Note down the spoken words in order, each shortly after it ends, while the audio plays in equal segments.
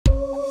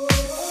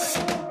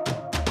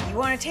You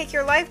want to take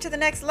your life to the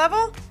next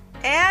level?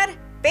 Add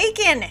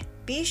bacon!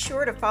 Be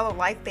sure to follow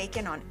Life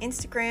Bacon on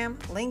Instagram,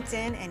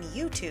 LinkedIn, and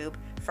YouTube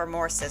for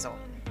more sizzle.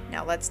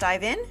 Now let's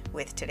dive in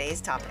with today's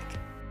topic.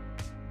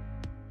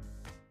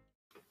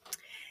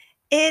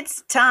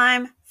 It's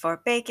time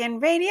for Bacon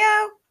Radio.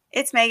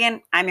 It's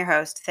Megan. I'm your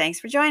host. Thanks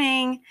for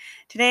joining.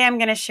 Today I'm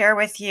going to share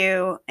with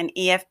you an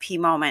EFP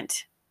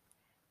moment.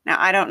 Now,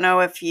 I don't know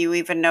if you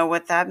even know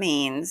what that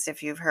means,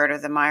 if you've heard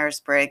of the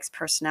Myers-Briggs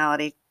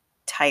personality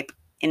type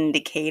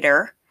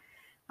indicator.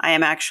 I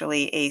am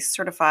actually a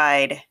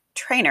certified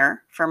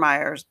trainer for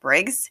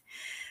Myers-Briggs.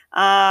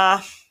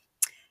 And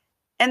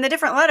the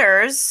different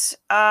letters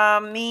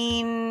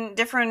mean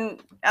different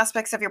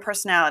aspects of your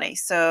personality.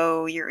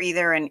 So you're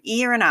either an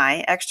E or an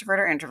I, extrovert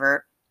or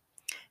introvert,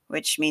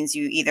 which means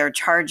you either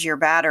charge your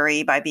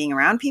battery by being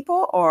around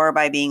people or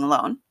by being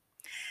alone.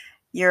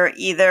 You're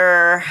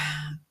either,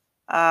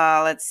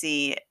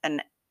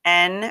 an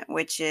N,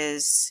 which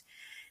is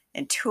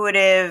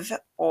intuitive,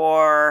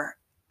 or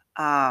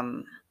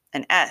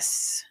an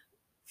S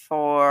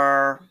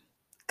for,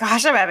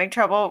 gosh, I'm having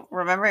trouble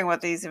remembering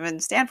what these even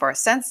stand for.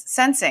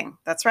 Sensing,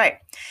 that's right.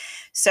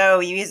 So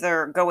you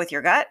either go with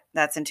your gut,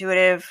 that's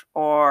intuitive,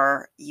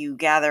 or you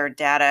gather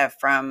data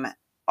from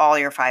all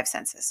your five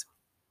senses.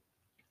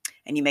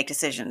 And you make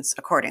decisions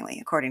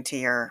according to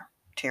your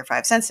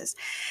five senses.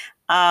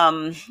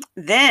 Then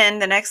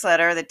the next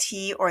letter, the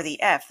T or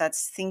the F,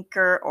 that's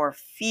thinker or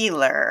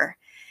feeler.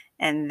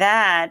 And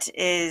that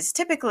is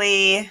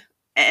typically,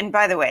 and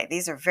by the way,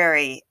 these are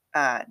very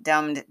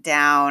dumbed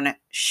down,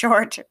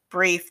 short,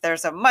 brief.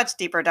 There's a much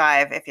deeper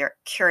dive if you're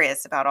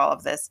curious about all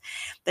of this.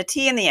 The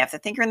T and the F, the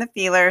thinker and the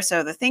feeler.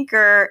 So the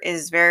thinker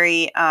is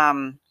very,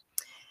 I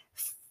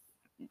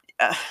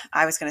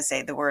was going to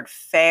say the word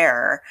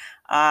fair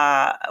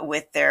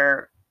with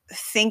their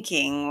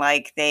thinking,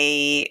 like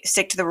they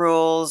stick to the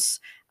rules.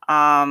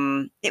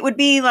 It would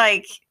be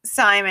like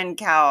Simon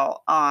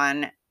Cowell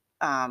on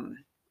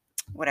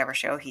whatever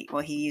show he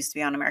used to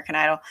be on American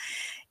Idol.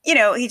 You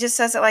know, he just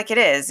says it like it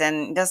is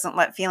and doesn't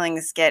let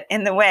feelings get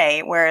in the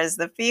way. Whereas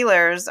the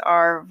feelers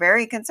are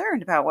very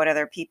concerned about what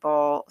other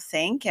people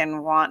think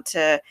and want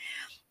to,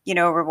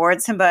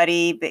 reward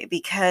somebody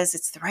because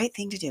it's the right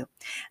thing to do.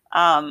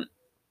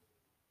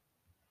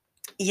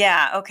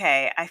 Yeah,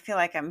 okay. I feel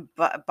like I'm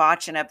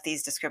botching up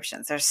these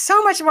descriptions. There's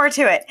so much more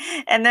to it.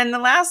 And then the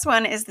last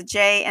one is the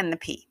J and the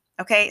P.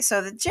 Okay,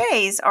 so the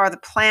J's are the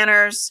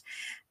planners.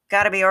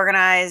 Got to be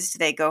organized.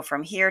 They go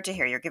from here to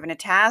here. You're given a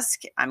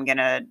task. I'm going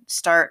to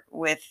start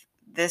with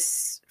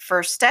this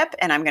first step,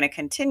 and I'm going to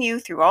continue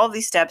through all of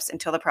these steps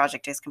until the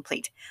project is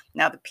complete.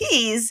 Now, the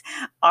P's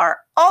are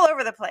all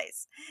over the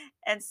place.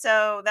 And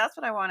so that's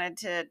what I wanted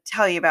to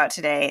tell you about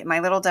today, my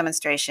little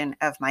demonstration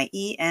of my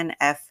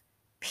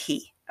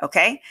ENFP.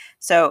 Okay,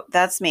 so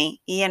that's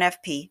me,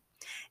 ENFP.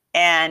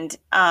 And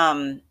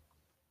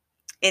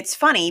it's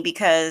funny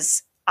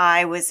because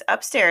I was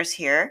upstairs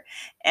here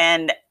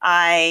and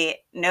I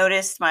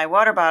noticed my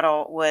water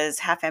bottle was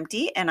half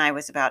empty and I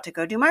was about to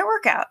go do my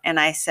workout. And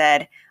I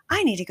said,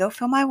 I need to go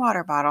fill my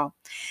water bottle.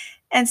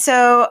 And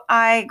so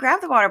I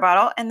grabbed the water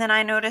bottle and then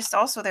I noticed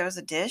also there was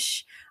a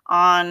dish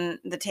on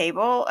the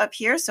table up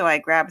here. So I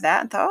grabbed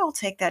that and thought, I'll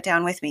take that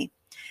down with me.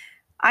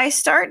 I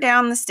start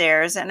down the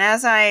stairs, and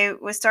as I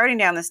was starting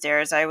down the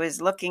stairs, I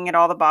was looking at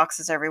all the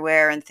boxes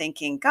everywhere and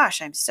thinking,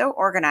 gosh, I'm so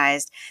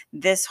organized.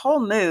 This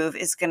whole move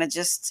is going to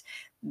just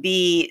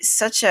be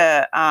such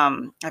a,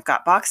 I've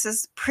got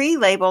boxes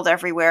pre-labeled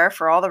everywhere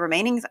for all the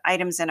remaining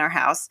items in our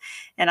house.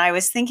 And I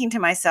was thinking to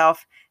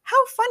myself,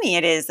 how funny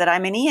it is that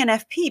I'm an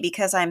ENFP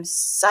because I'm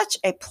such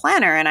a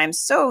planner and I'm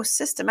so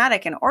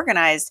systematic and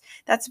organized.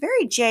 That's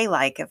very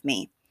J-like of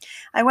me.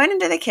 I went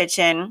into the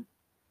kitchen.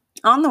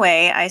 On the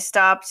way, I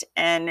stopped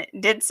and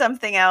did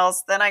something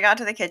else. Then I got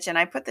to the kitchen.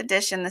 I put the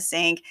dish in the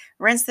sink,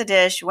 rinsed the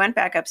dish, went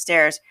back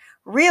upstairs,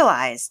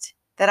 realized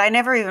that I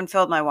never even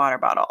filled my water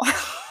bottle.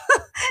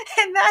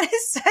 And that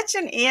is such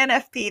an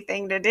ENFP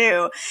thing to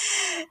do,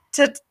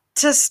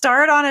 to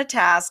start on a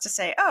task, to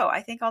say, oh,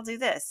 I think I'll do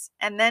this,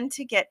 and then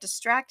to get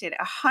distracted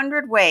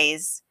 100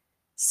 ways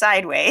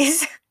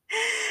sideways.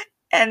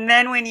 And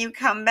then when you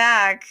come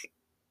back,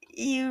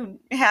 you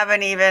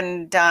haven't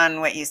even done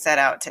what you set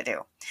out to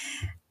do.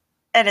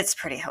 And it's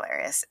pretty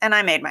hilarious. And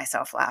I made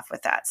myself laugh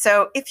with that.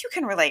 So if you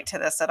can relate to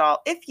this at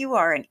all, if you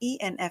are an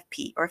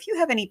ENFP or if you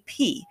have any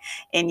P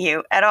in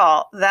you at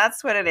all,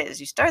 that's what it is.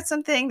 You start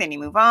something, then you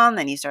move on,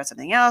 then you start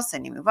something else,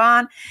 then you move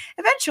on.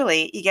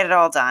 Eventually, you get it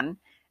all done,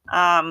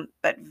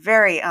 but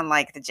very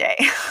unlike the J.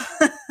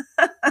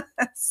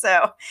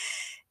 So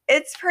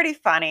it's pretty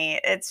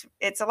funny.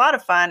 It's a lot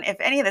of fun. If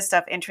any of this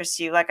stuff interests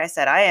you, like I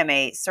said, I am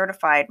a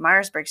certified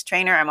Myers-Briggs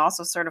trainer. I'm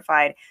also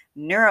certified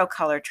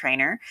neurocolor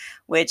trainer,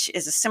 which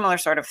is a similar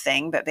sort of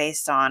thing, but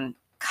based on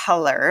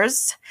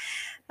colors.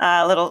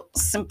 A little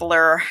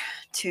simpler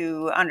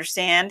to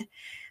understand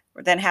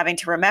than having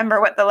to remember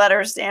what the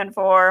letters stand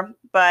for.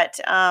 But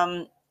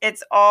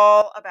It's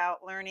all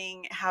about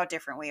learning how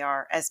different we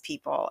are as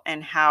people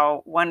and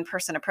how one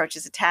person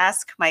approaches a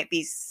task might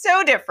be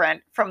so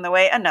different from the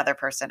way another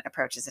person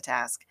approaches a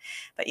task.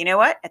 But you know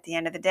what? At the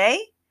end of the day,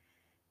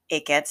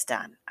 it gets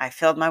done. I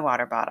filled my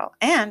water bottle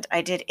and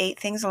I did 8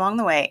 things along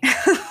the way.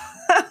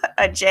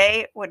 A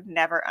Jay would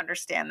never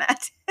understand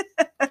that.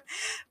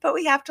 But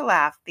we have to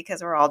laugh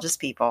because we're all just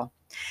people.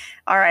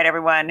 All right,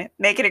 everyone,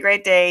 make it a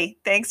great day.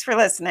 Thanks for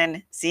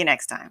listening. See you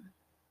next time.